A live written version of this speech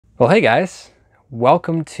Well, hey guys,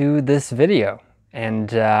 welcome to this video,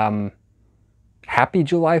 and happy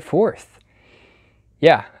July 4th.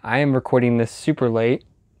 Yeah, I am recording this super late,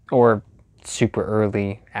 or super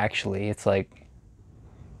early, actually. It's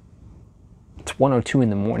 1:02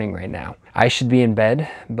 in the morning right now. I should be in bed,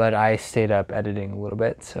 but I stayed up editing a little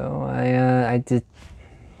bit, so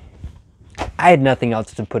I had nothing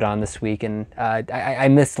else to put on this week, and I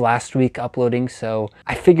missed last week uploading, so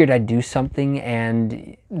I figured I'd do something.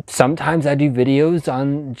 And sometimes I do videos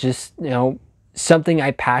on just, something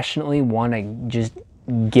I passionately want to just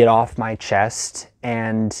get off my chest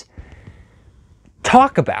and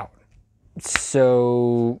talk about.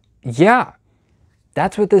 So yeah,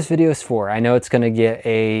 that's what this video is for. I know it's going to get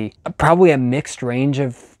probably a mixed range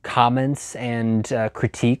of comments and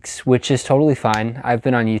critiques, which is totally fine. I've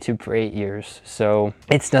been on YouTube for 8 years, so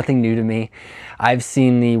it's nothing new to me. I've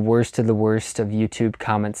seen the worst of the worst of YouTube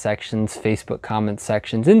comment sections, Facebook comment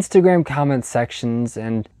sections, Instagram comment sections,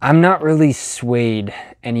 and I'm not really swayed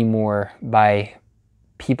anymore by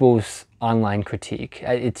people's online critique.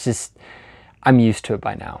 It's just, I'm used to it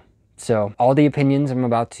by now. So all the opinions I'm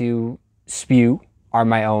about to spew are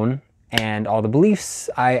my own, and all the beliefs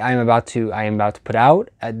I am about to put out,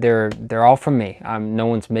 they're all from me. No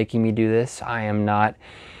one's making me do this. I am not,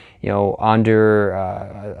 under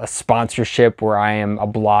a sponsorship where I am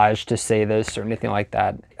obliged to say this or anything like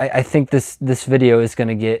that. I think this video is going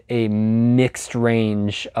to get a mixed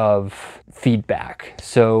range of feedback.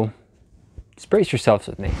 So just brace yourselves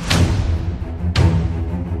with me.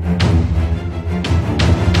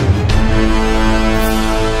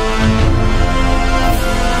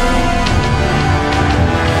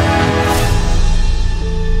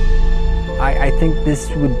 I think this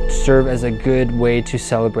would serve as a good way to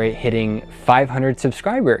celebrate hitting 500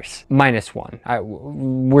 subscribers.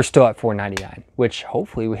 -1. We're still at 499, which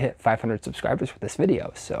hopefully we hit 500 subscribers with this video,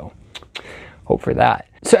 so hope for that.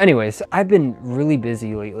 So anyways, I've been really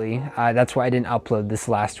busy lately. That's why I didn't upload this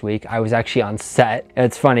last week. I was actually on set.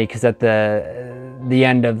 It's funny because at the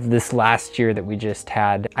end of this last year that we just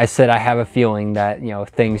had, I said I have a feeling that,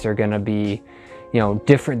 things are gonna be,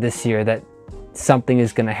 different this year, that something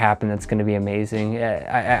is going to happen that's going to be amazing.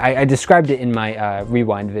 I described it in my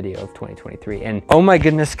rewind video of 2023, and oh my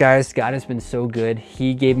goodness guys, God has been so good.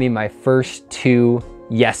 He gave me my first 2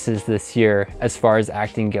 yeses this year as far as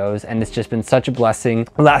acting goes, and it's just been such a blessing.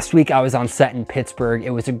 Last week I was on set in Pittsburgh.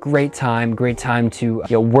 It was a great time to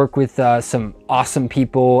work with some awesome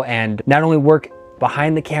people, and not only work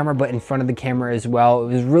behind the camera but in front of the camera as well.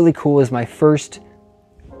 It was really cool. It was my first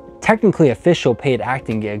technically official paid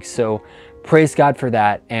acting gig, so praise God for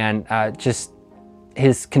that, and just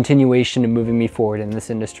his continuation and moving me forward in this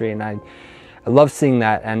industry, and I love seeing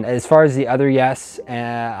that. And as far as the other yes,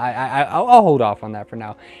 I'll hold off on that for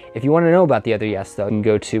now. If you want to know about the other yes though, you can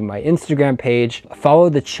go to my Instagram page, follow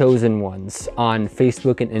The Chosen Ones on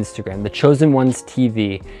Facebook and Instagram, The Chosen Ones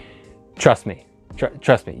TV. Trust me,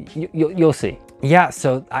 trust me, you'll see. Yeah,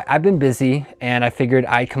 so I've been busy, and I figured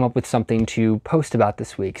I'd come up with something to post about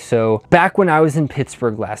this week. So back when I was in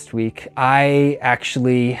Pittsburgh last week, I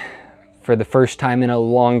actually, for the first time in a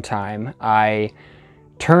long time, I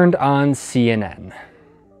turned on CNN.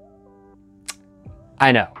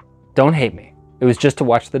 I know, don't hate me. It was just to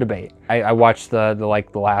watch the debate. I watched the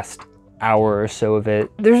last hour or so of it.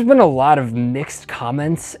 There's been a lot of mixed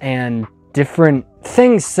comments and different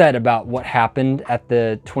things said about what happened at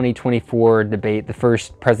the 2024 debate, the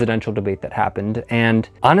first presidential debate that happened. And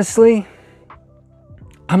honestly,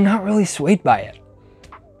 I'm not really swayed by it.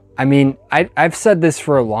 I mean, I've said this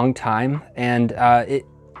for a long time, and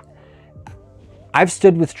I've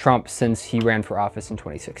stood with Trump since he ran for office in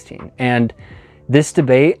 2016. And this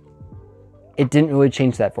debate, it didn't really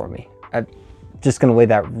change that for me. I'm just gonna lay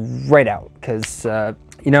that right out, because,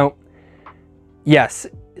 yes,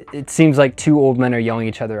 it seems like 2 old men are yelling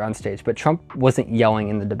at each other on stage, but Trump wasn't yelling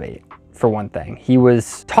in the debate, for one thing. He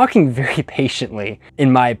was talking very patiently,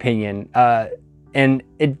 in my opinion, and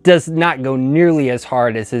it does not go nearly as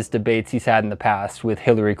hard as his debates he's had in the past with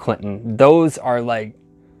Hillary Clinton. Those are like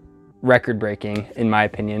record-breaking, in my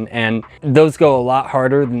opinion, and those go a lot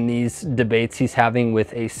harder than these debates he's having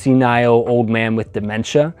with a senile old man with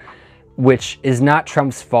dementia, which is not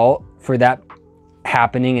Trump's fault for that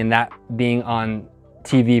happening and that being on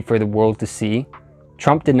TV for the world to see.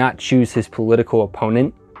 Trump did not choose his political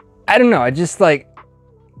opponent. I don't know, I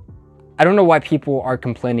don't know why people are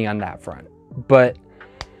complaining on that front. But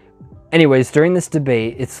anyways, during this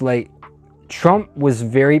debate, it's like Trump was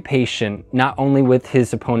very patient, not only with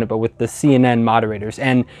his opponent, but with the CNN moderators.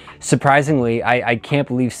 And surprisingly, I can't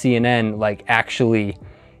believe CNN actually,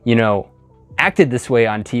 acted this way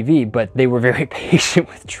on TV, but they were very patient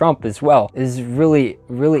with Trump as well. It is really,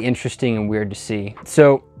 really interesting and weird to see.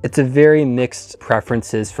 So it's a very mixed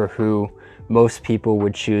preferences for who most people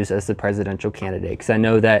would choose as the presidential candidate. Because I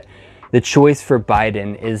know that the choice for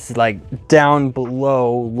Biden is like down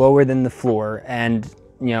below, lower than the floor. And,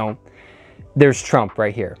 you know, there's Trump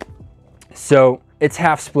right here. So it's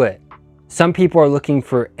half split. Some people are looking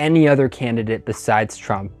for any other candidate besides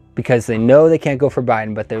Trump because they know they can't go for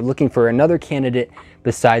Biden, but they're looking for another candidate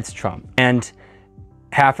besides Trump. And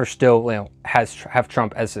half are still, you know, have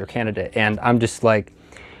Trump as their candidate. And I'm just like,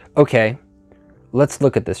 okay, let's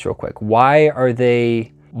look at this real quick. Why are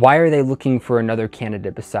they looking for another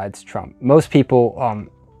candidate besides Trump? Most people,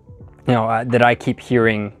 you know, that I keep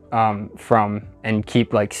hearing from and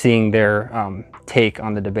keep like seeing their take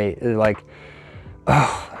on the debate, like,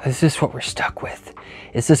 oh, is this what we're stuck with?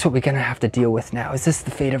 Is this what we're gonna have to deal with now? Is this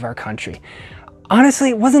the fate of our country? Honestly,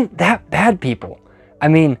 it wasn't that bad, people. I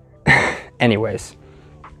mean, anyways.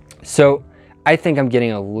 So I think I'm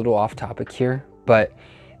getting a little off topic here, but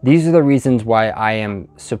these are the reasons why I am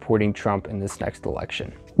supporting Trump in this next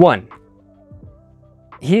election. One,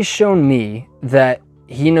 he's shown me that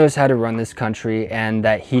he knows how to run this country and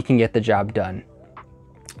that he can get the job done.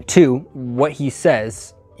 Two, what he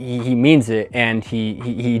says, he means it, and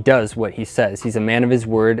he does what he says. He's a man of his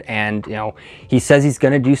word, and you know, he says he's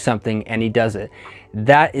going to do something and he does it.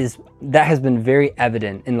 That has been very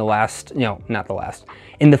evident in the last, you know, not the last,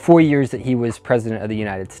 in the 4 years that he was president of the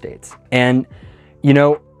United States. And you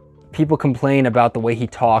know, people complain about the way he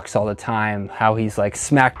talks all the time, how he's like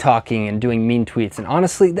smack talking and doing mean tweets, and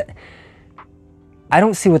honestly, I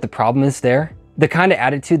don't see what the problem is there. The kind of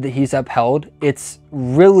attitude that he's upheld, it's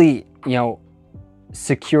really, you know,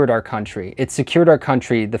 secured our country. It secured our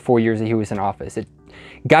country the 4 years that he was in office. It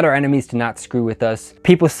got our enemies to not screw with us.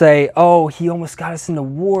 People say, oh, he almost got us into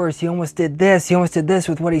wars. He almost did this. He almost did this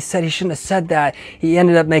with what he said. He shouldn't have said that. He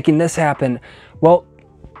ended up making this happen. Well,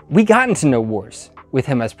 we got into no wars with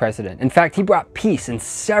him as president. In fact, he brought peace in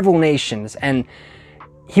several nations, and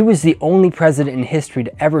he was the only president in history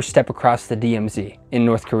to ever step across the DMZ in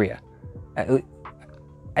North Korea.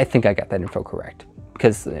 I think I got that info correct,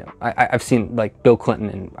 because you know, I've seen like Bill Clinton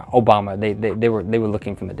and Obama, they were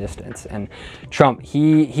looking from the distance, and Trump,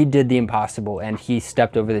 he did the impossible, and he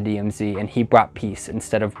stepped over the DMZ and he brought peace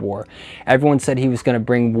instead of war. Everyone said he was going to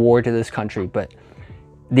bring war to this country, but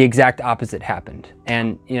the exact opposite happened.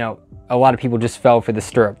 And you know, a lot of people just fell for the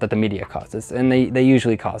stirrup that the media causes, and they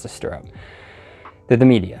usually cause a stirrup. They're the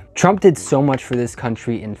media. Trump did so much for this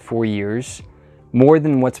country in 4 years, more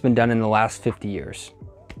than what's been done in the last 50 years.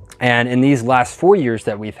 And in these last 4 years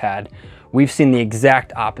that we've had, we've seen the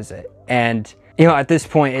exact opposite. And you know, at this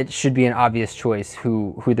point, it should be an obvious choice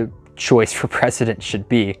who the choice for president should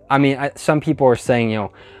be. I mean, some people are saying, you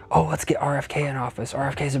know, oh, let's get RFK in office.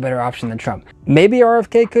 RFK is a better option than Trump. Maybe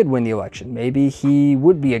RFK could win the election. Maybe he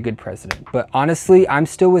would be a good president. But honestly, I'm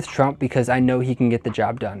still with Trump because I know he can get the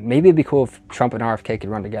job done. Maybe it'd be cool if Trump and RFK could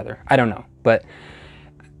run together. I don't know. But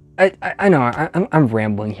I know I'm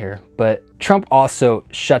rambling here. But Trump also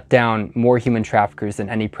shut down more human traffickers than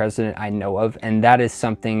any president I know of. And that is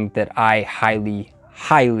something that I highly,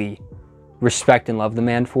 highly respect and love the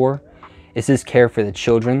man for, is his care for the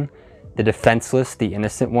children, the defenseless, the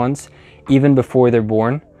innocent ones, even before they're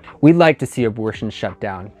born. We'd like to see abortion shut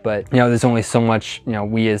down, but you know, there's only so much, you know,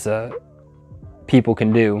 we as a people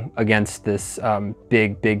can do against this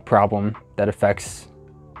big problem that affects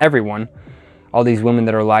everyone. All these women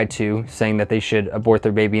that are lied to, saying that they should abort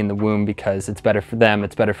their baby in the womb because it's better for them,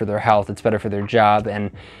 it's better for their health, it's better for their job. And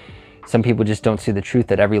some people just don't see the truth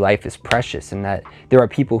that every life is precious, and that there are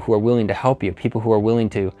people who are willing to help you, people who are willing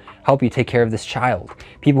to help you take care of this child,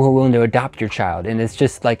 people who are willing to adopt your child. And it's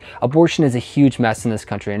just like, abortion is a huge mess in this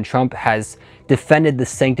country, and Trump has defended the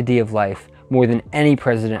sanctity of life more than any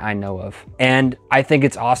president I know of. And I think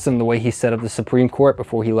it's awesome the way he set up the Supreme Court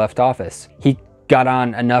before he left office. He got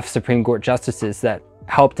on enough Supreme Court justices that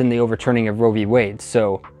helped in the overturning of Roe v. Wade.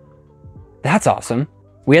 So that's awesome.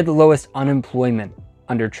 We had the lowest unemployment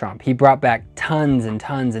under Trump. He brought back tons and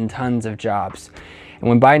tons and tons of jobs. And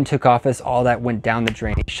when Biden took office, all that went down the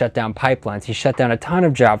drain. He shut down pipelines. He shut down a ton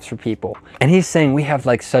of jobs for people. And he's saying we have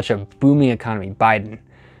like such a booming economy. Biden,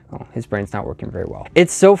 oh, his brain's not working very well.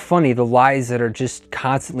 It's so funny, the lies that are just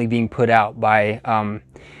constantly being put out by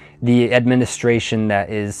the administration that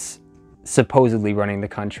is supposedly running the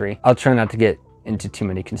country. I'll try not to get into too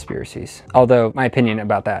many conspiracies, although my opinion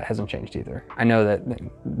about that hasn't changed either. I know that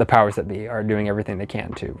the powers that be are doing everything they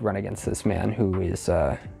can to run against this man who is,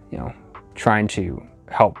 you know, trying to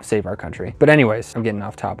help save our country. But anyways, I'm getting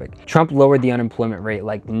off topic. Trump lowered the unemployment rate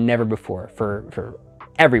like never before for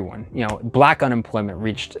everyone. You know, black unemployment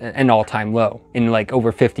reached an all-time low in like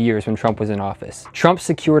over 50 years when Trump was in office. Trump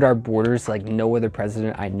secured our borders like no other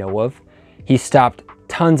president I know of. He stopped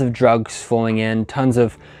tons of drugs flowing in, tons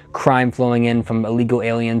of crime flowing in from illegal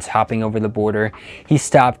aliens hopping over the border. He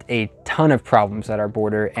stopped a ton of problems at our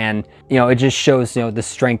border, and you know, it just shows, you know, the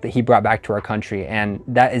strength that he brought back to our country. And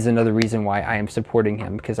that is another reason why I am supporting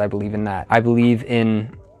him, because I believe in that. I believe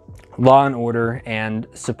in law and order and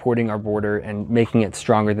supporting our border and making it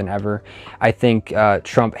stronger than ever. I think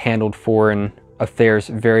Trump handled foreign affairs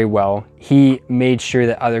very well. He made sure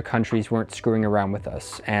that other countries weren't screwing around with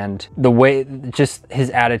us, and the way, just his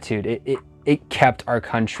attitude, it kept our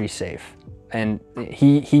country safe. And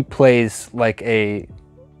he plays like a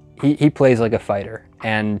he plays like a fighter.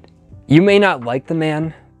 And you may not like the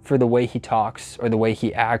man for the way he talks or the way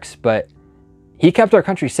he acts, but he kept our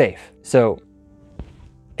country safe. So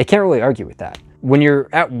I can't really argue with that. When you're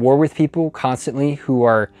at war with people constantly who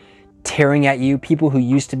are tearing at you, people who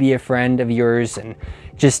used to be a friend of yours, and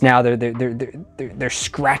just now they're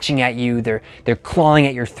scratching at you, they're clawing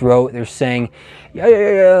at your throat, they're saying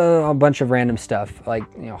a bunch of random stuff, like,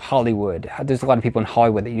 you know, Hollywood. There's a lot of people in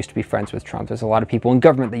Hollywood that used to be friends with Trump. There's a lot of people in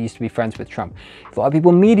government that used to be friends with Trump. There's a lot of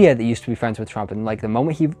people in media that used to be friends with Trump, and like the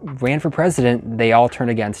moment he ran for president, they all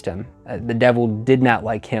turned against him. The devil did not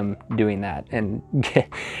like him doing that and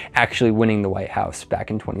actually winning the White House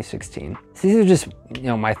back in 2016. So these are just, you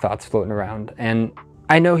know, my thoughts floating around, and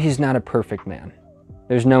I know he's not a perfect man.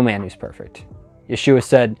 There's no man who's perfect. Yeshua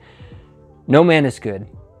said, "No man is good,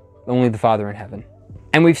 only the Father in heaven."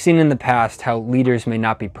 And we've seen in the past how leaders may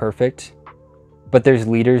not be perfect, but there's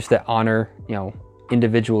leaders that honor, you know,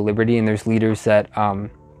 individual liberty, and there's leaders that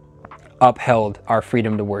upheld our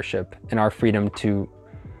freedom to worship and our freedom to,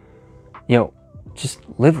 you know, just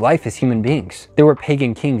live life as human beings. There were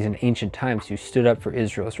pagan kings in ancient times who stood up for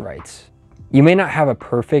Israel's rights. You may not have a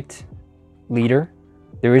perfect leader.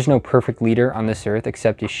 There is no perfect leader on this earth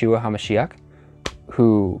except Yeshua HaMashiach,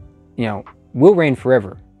 who, you know, will reign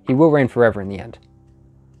forever. He will reign forever in the end.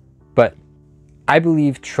 But I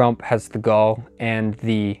believe Trump has the gall and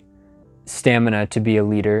the stamina to be a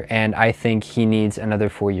leader, and I think he needs another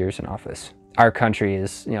 4 years in office. Our country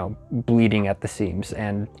is, you know, bleeding at the seams,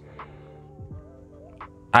 and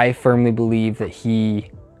I firmly believe that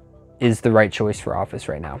he is the right choice for office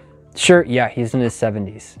right now. Sure, yeah, he's in his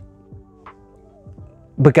 70s.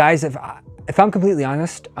 But guys, if I'm completely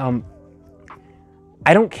honest, I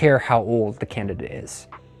don't care how old the candidate is.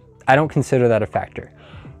 I don't consider that a factor.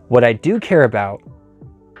 What I do care about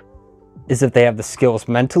is if they have the skills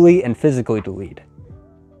mentally and physically to lead.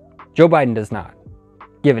 Joe Biden does not,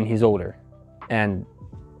 given he's older. And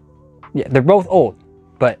yeah, they're both old,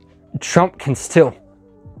 but Trump can still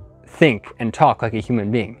think and talk like a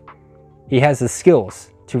human being. He has the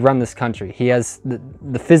skills to run this country. He has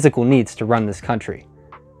the physical needs to run this country.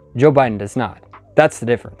 Joe Biden does not. That's the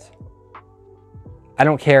difference. I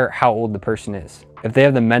don't care how old the person is. If they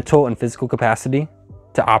have the mental and physical capacity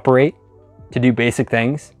to operate, to do basic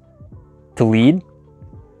things, to lead,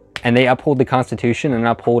 and they uphold the Constitution and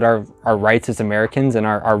uphold our rights as Americans and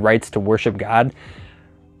our rights to worship God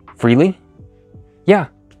freely, yeah,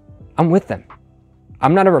 I'm with them.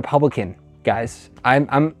 I'm not a Republican, guys.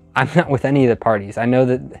 I'm not with any of the parties. I know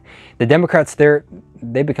that the Democrats,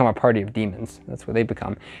 they become a party of demons. That's what they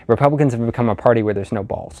become. Republicans have become a party where there's no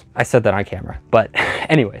balls. I said that on camera. But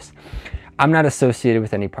anyways, I'm not associated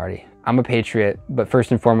with any party. I'm a patriot, but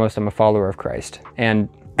first and foremost, I'm a follower of Christ. And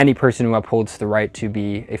any person who upholds the right to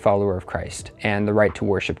be a follower of Christ and the right to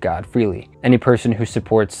worship God freely, any person who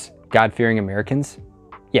supports God-fearing Americans,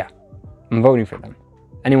 yeah, I'm voting for them.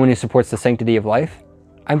 Anyone who supports the sanctity of life,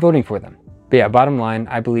 I'm voting for them. But yeah, bottom line,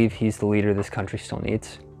 I believe he's the leader this country still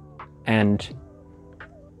needs. And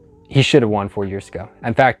he should have won 4 years ago.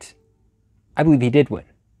 In fact, I believe he did win.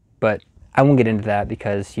 But I won't get into that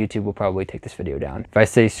because YouTube will probably take this video down. If I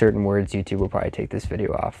say certain words, YouTube will probably take this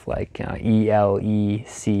video off, like ELECTION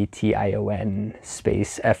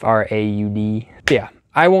space FRAUD. But yeah,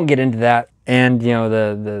 I won't get into that. And, you know,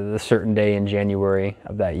 the certain day in January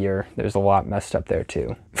of that year, there's a lot messed up there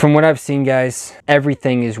too. From what I've seen, guys,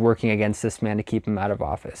 everything is working against this man to keep him out of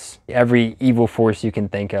office. Every evil force you can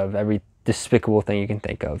think of, every despicable thing you can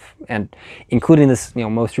think of, and including this, you know,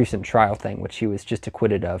 most recent trial thing, which he was just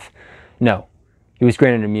acquitted of. No, he was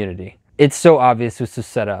granted immunity. It's so obvious this was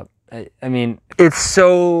set up. I mean, it's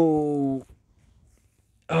so...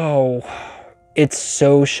 Oh, it's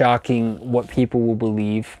so shocking what people will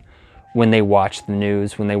believe when they watch the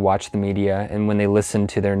news, when they watch the media, and when they listen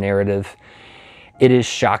to their narrative. It is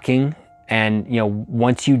shocking. And, you know,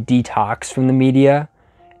 once you detox from the media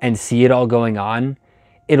and see it all going on,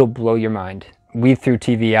 it'll blow your mind. We threw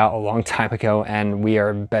TV out a long time ago, and we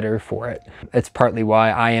are better for it. It's partly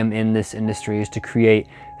why I am in this industry, is to create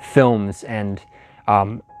films and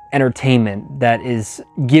entertainment that is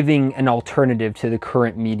giving an alternative to the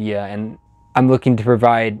current media. And I'm looking to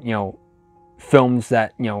provide, films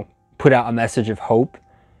that, put out a message of hope,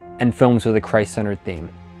 and films with a Christ-centered theme.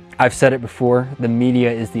 I've said it before, the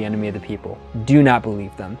media is the enemy of the people. Do not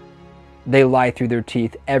believe them. They lie through their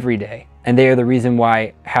teeth every day, and they are the reason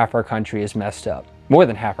why half our country is messed up. More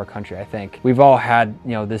than half our country, I think. We've all had,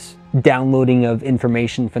 this downloading of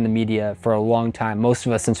information from the media for a long time, most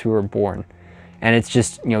of us since we were born. And it's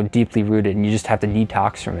just, deeply rooted, and you just have to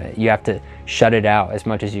detox from it. You have to shut it out as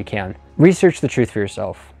much as you can. Research the truth for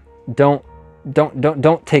yourself. Don't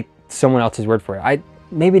take someone else's word for it.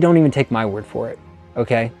 Maybe don't even take my word for it,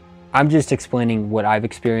 okay? I'm just explaining what I've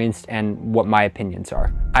experienced and what my opinions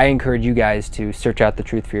are. I encourage you guys to search out the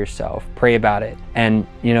truth for yourself, pray about it, and,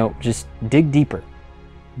 just dig deeper.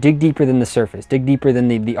 Dig deeper than the surface. Dig deeper than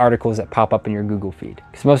the articles that pop up in your Google feed.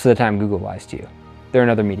 Because most of the time, Google lies to you. They're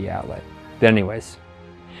another media outlet. But anyways,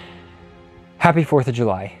 happy 4th of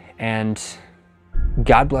July, and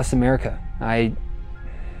God bless America. I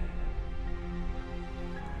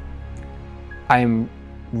am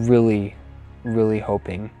really, really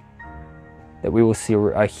hoping that we will see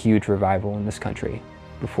a huge revival in this country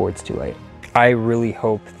before it's too late. I really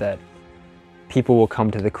hope that people will come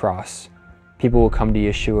to the cross. People will come to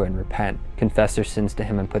Yeshua and repent, confess their sins to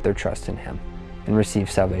him, and put their trust in him and receive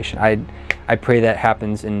salvation. I pray that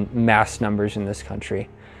happens in mass numbers in this country,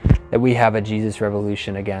 that we have a Jesus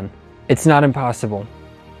revolution again. It's not impossible.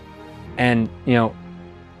 And,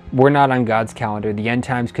 we're not on God's calendar. The end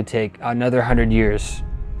times could take another 100 years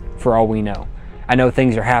for all we know. I know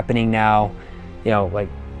things are happening now,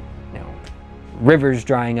 rivers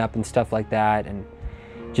drying up and stuff like that, and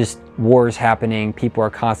just wars happening. People are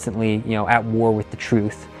constantly, at war with the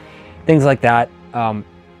truth, things like that.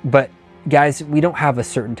 But guys, we don't have a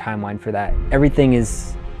certain timeline for that. Everything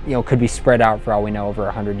is, could be spread out for all we know over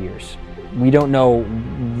 100 years. We don't know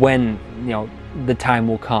when, the time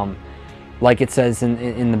will come. Like it says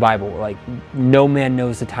in the Bible, like, no man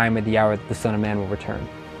knows the time or the hour that the Son of Man will return.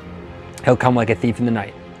 He'll come like a thief in the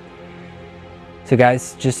night. So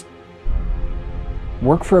guys, just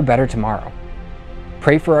work for a better tomorrow.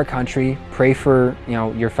 Pray for our country. Pray for,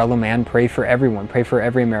 your fellow man. Pray for everyone. Pray for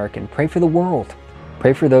every American. Pray for the world.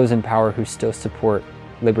 Pray for those in power who still support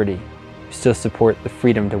liberty, who still support the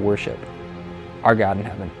freedom to worship our God in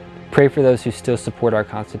heaven. Pray for those who still support our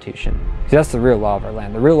Constitution, because that's the real law of our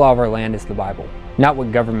land. The real law of our land is the Bible, not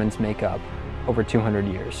what governments make up over 200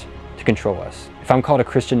 years to control us. If I'm called a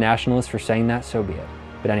Christian nationalist for saying that, so be it.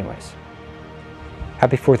 But anyways,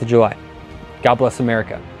 happy 4th of July. God bless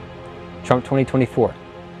America. Trump 2024.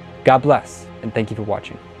 God bless, and thank you for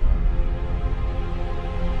watching.